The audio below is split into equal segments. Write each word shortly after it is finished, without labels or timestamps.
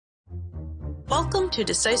Welcome to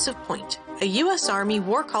Decisive Point, a U.S. Army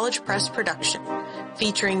War College Press production,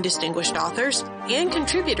 featuring distinguished authors and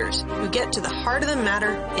contributors who get to the heart of the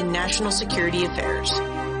matter in national security affairs.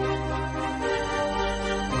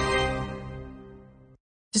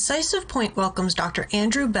 Decisive Point welcomes Dr.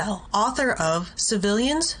 Andrew Bell, author of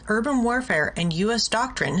Civilians, Urban Warfare, and U.S.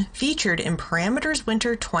 Doctrine, featured in Parameters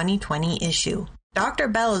Winter 2020 issue. Dr.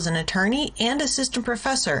 Bell is an attorney and assistant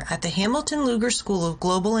professor at the Hamilton Lugar School of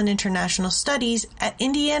Global and International Studies at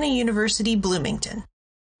Indiana University, Bloomington.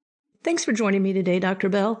 Thanks for joining me today, Dr.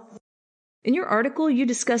 Bell. In your article, you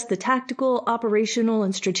discuss the tactical, operational,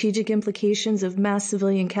 and strategic implications of mass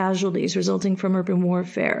civilian casualties resulting from urban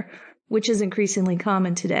warfare, which is increasingly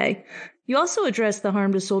common today. You also address the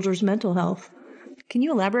harm to soldiers' mental health. Can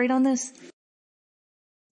you elaborate on this?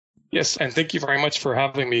 Yes, and thank you very much for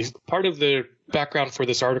having me. Part of the background for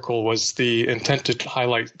this article was the intent to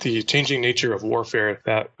highlight the changing nature of warfare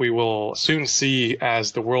that we will soon see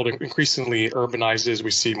as the world increasingly urbanizes.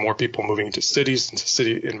 We see more people moving into cities, into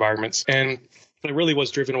city environments. And it really was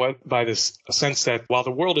driven by this sense that while the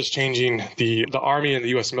world is changing, the Army and the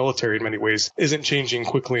U.S. military in many ways isn't changing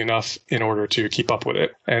quickly enough in order to keep up with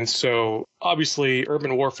it. And so obviously,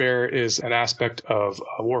 urban warfare is an aspect of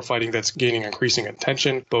warfighting that's gaining increasing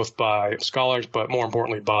attention, both by scholars, but more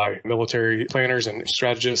importantly by military planners and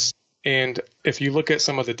strategists. And if you look at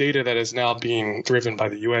some of the data that is now being driven by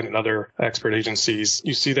the UN and other expert agencies,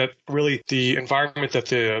 you see that really the environment that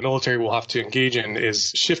the military will have to engage in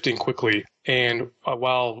is shifting quickly. And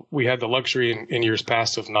while we had the luxury in years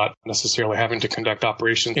past of not necessarily having to conduct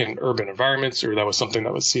operations in urban environments, or that was something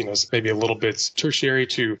that was seen as maybe a little bit tertiary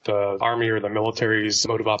to the Army or the military's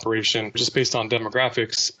mode of operation, just based on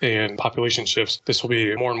demographics and population shifts, this will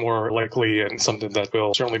be more and more likely and something that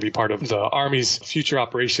will certainly be part of the Army's future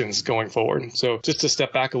operations going forward. So just to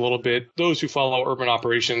step back a little bit, those who follow urban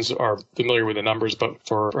operations are familiar with the numbers, but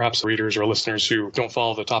for perhaps readers or listeners who don't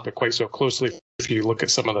follow the topic quite so closely, if you look at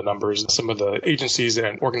some of the numbers, some of the agencies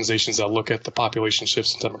and organizations that look at the population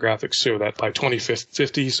shifts and demographics show that by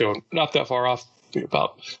 2050, so not that far off,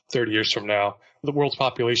 about 30 years from now, the world's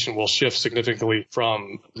population will shift significantly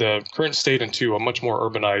from the current state into a much more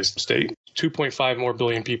urbanized state. 2.5 more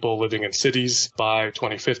billion people living in cities by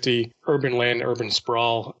 2050. Urban land, urban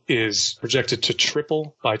sprawl is projected to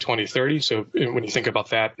triple by 2030. So when you think about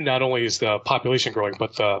that, not only is the population growing,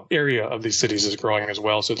 but the area of these cities is growing as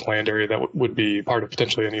well. So the land area that would be part of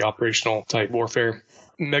potentially any operational type warfare.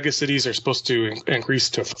 Megacities are supposed to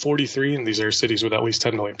increase to 43, and these are cities with at least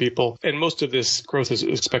 10 million people. And most of this growth is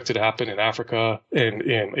expected to happen in Africa and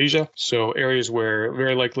in Asia. So areas where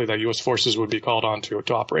very likely that U.S. forces would be called on to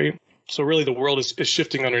operate. So really the world is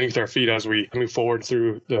shifting underneath our feet as we move forward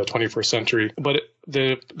through the 21st century. But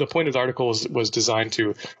the point of the article was designed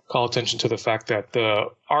to call attention to the fact that the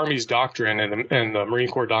Army's doctrine and the Marine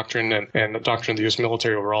Corps doctrine and the doctrine of the U.S.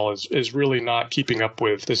 military overall is really not keeping up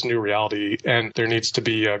with this new reality. And there needs to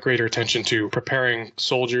be greater attention to preparing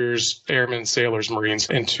soldiers, airmen, sailors, Marines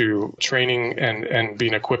into training and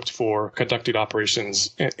being equipped for conducting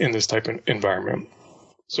operations in this type of environment.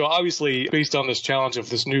 So obviously, based on this challenge of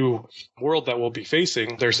this new world that we'll be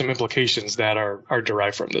facing, there are some implications that are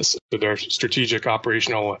derived from this. So there are strategic,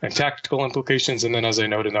 operational, and tactical implications. And then, as I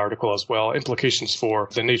note in the article as well, implications for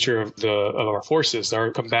the nature of our forces, our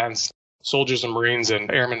combatants, soldiers and Marines and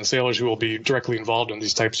airmen and sailors who will be directly involved in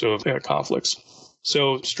these types of conflicts.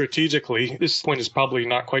 So strategically, this point is probably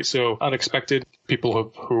not quite so unexpected.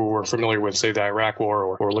 People who were familiar with, say, the Iraq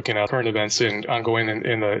War or looking at current events and ongoing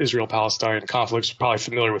in the Israel-Palestine conflicts are probably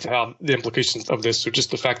familiar with how the implications of this. So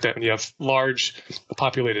just the fact that you have large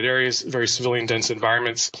populated areas, very civilian-dense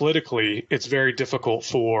environments, politically, it's very difficult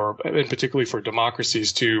and particularly for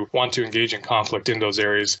democracies to want to engage in conflict in those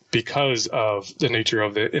areas because of the nature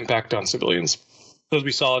of the impact on civilians. As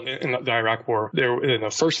we saw in the Iraq War, in the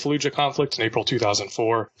first Fallujah conflict in April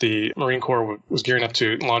 2004, the Marine Corps was gearing up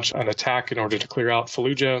to launch an attack in order to clear out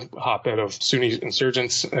Fallujah, a hotbed of Sunni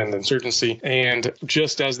insurgents and insurgency. And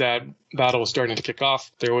just as that battle was starting to kick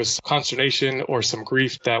off, there was consternation or some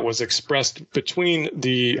grief that was expressed between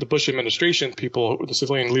the Bush administration, people, the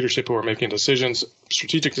civilian leadership who were making decisions,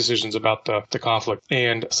 strategic decisions about the conflict,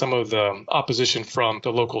 and some of the opposition from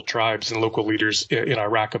the local tribes and local leaders in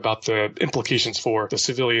Iraq about the implications for the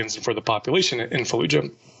civilians and for the population in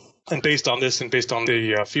Fallujah. And based on this and based on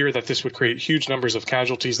the fear that this would create huge numbers of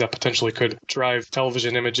casualties that potentially could drive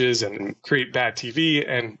television images and create bad TV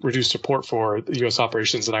and reduce support for the U.S.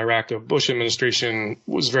 operations in Iraq, the Bush administration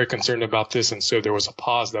was very concerned about this. And so there was a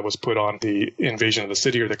pause that was put on the invasion of the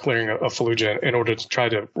city or the clearing of Fallujah in order to try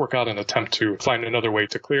to work out an attempt to find another way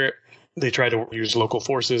to clear it. they tried to use local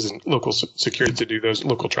forces and local security to do those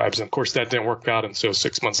local tribes. And of course, that didn't work out. And so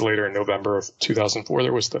 6 months later, in November of 2004,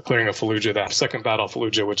 there was the clearing of Fallujah, that second battle of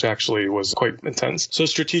Fallujah, which actually was quite intense. So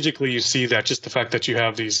strategically, you see that just the fact that you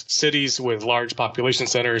have these cities with large population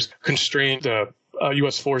centers constrain the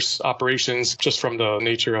U.S. force operations just from the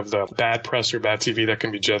nature of the bad press or bad TV that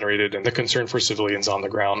can be generated and the concern for civilians on the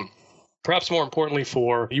ground. Perhaps more importantly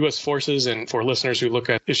for U.S. forces and for listeners who look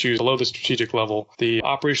at issues below the strategic level, the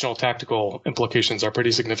operational tactical implications are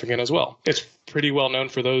pretty significant as well. It's pretty well known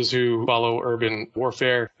for those who follow urban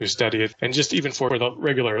warfare, who study it, and just even for the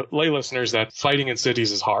regular lay listeners that fighting in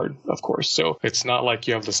cities is hard, of course. So it's not like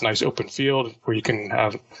you have this nice open field where you can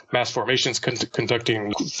have mass formations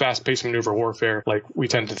conducting fast-paced maneuver warfare like we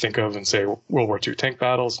tend to think of in, say, World War II tank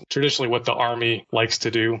battles, traditionally what the Army likes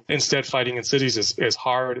to do. Instead, fighting in cities is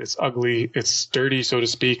hard, it's ugly, it's dirty, so to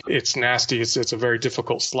speak. It's nasty. It's a very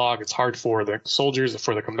difficult slog. It's hard for the soldiers,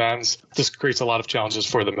 for the combatants. This creates a lot of challenges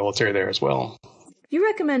for the military there as well. You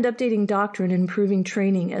recommend updating doctrine and improving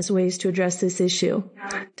training as ways to address this issue.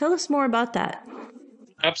 Tell us more about that.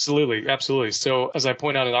 Absolutely. So as I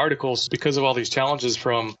point out in articles, because of all these challenges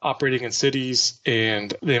from operating in cities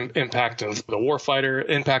and the impact of the warfighter,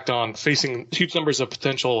 impact on facing huge numbers of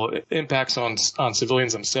potential impacts on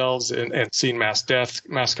civilians themselves and seeing mass death,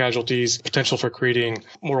 mass casualties, potential for creating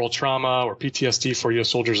moral trauma or PTSD for U.S.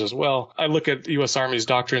 soldiers as well. I look at the U.S. Army's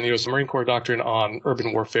doctrine, the U.S. Marine Corps doctrine on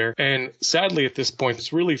urban warfare, and sadly at this point,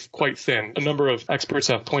 it's really quite thin. A number of experts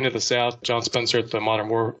have pointed this out. John Spencer at the Modern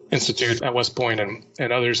War Institute at West Point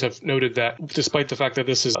and others have noted that despite the fact that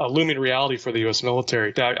this is a looming reality for the U.S.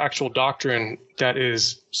 military, that actual doctrine that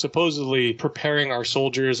is supposedly preparing our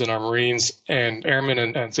soldiers and our Marines and airmen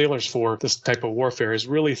and sailors for this type of warfare is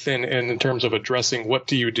really thin in terms of addressing what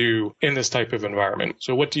do you do in this type of environment.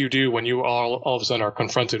 So what do you do when you all of a sudden are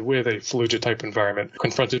confronted with a Fallujah type environment,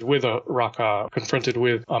 confronted with a Raqqa, confronted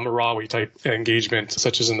with a Marawi type engagement,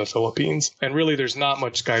 such as in the Philippines? And really, there's not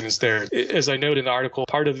much guidance there. As I note in the article,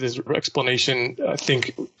 part of this explanation, I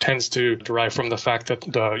think, tends to derive from the fact that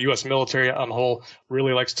the U.S. military on the whole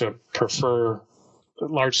really likes to prefer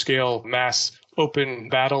large-scale mass open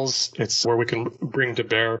battles. It's where we can bring to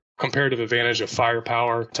bear comparative advantage of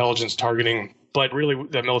firepower, intelligence targeting. But really,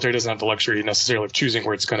 the military doesn't have the luxury necessarily of choosing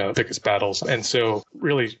where it's going to pick its battles. And so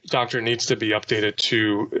really, doctrine needs to be updated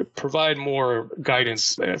to provide more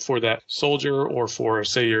guidance for that soldier or for,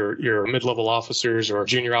 say, your mid-level officers or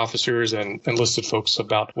junior officers and enlisted folks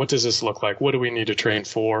about what does this look like? What do we need to train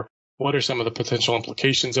for? What are some of the potential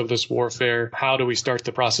implications of this warfare? How do we start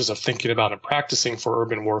the process of thinking about and practicing for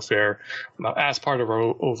urban warfare as part of our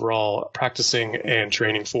overall practicing and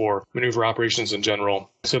training for maneuver operations in general,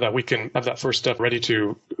 so that we can have that first step ready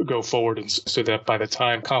to go forward, and so that by the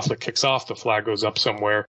time conflict kicks off, the flag goes up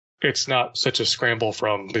somewhere. It's not such a scramble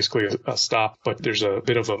from basically a stop, but there's a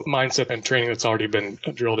bit of a mindset and training that's already been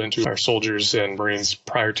drilled into our soldiers and Marines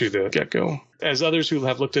prior to the get-go. As others who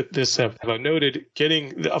have looked at this have noted,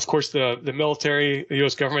 getting, of course, the military, the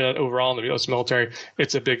U.S. government overall, and the U.S. military,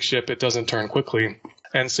 it's a big ship. It doesn't turn quickly.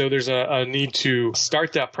 And so there's a need to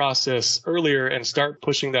start that process earlier and start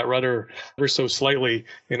pushing that rudder ever so slightly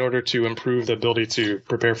in order to improve the ability to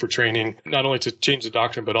prepare for training, not only to change the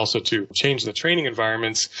doctrine, but also to change the training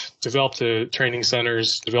environments, develop the training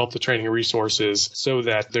centers, develop the training resources so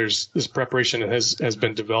that there's this preparation that has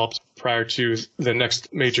been developed prior to the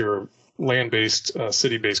next major land-based,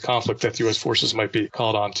 city-based conflict that the U.S. forces might be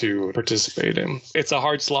called on to participate in. It's a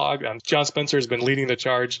hard slog. John Spencer has been leading the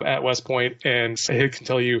charge at West Point, and he can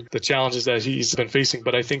tell you the challenges that he's been facing.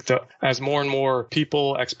 But I think that as more and more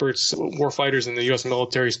people, experts, warfighters in the U.S.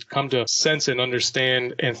 military come to sense and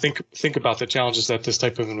understand and think about the challenges that this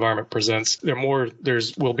type of environment presents, there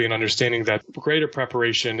will be an understanding that greater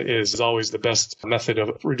preparation is always the best method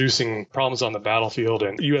of reducing problems on the battlefield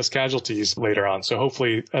and U.S. casualties later on. So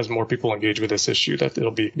hopefully, as more people engage with this issue, that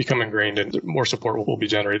it'll become ingrained and more support will be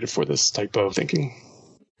generated for this type of thinking.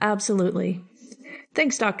 Absolutely.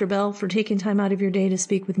 Thanks, Dr. Bell, for taking time out of your day to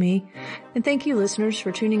speak with me. And thank you, listeners,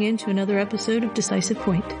 for tuning in to another episode of Decisive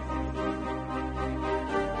Point.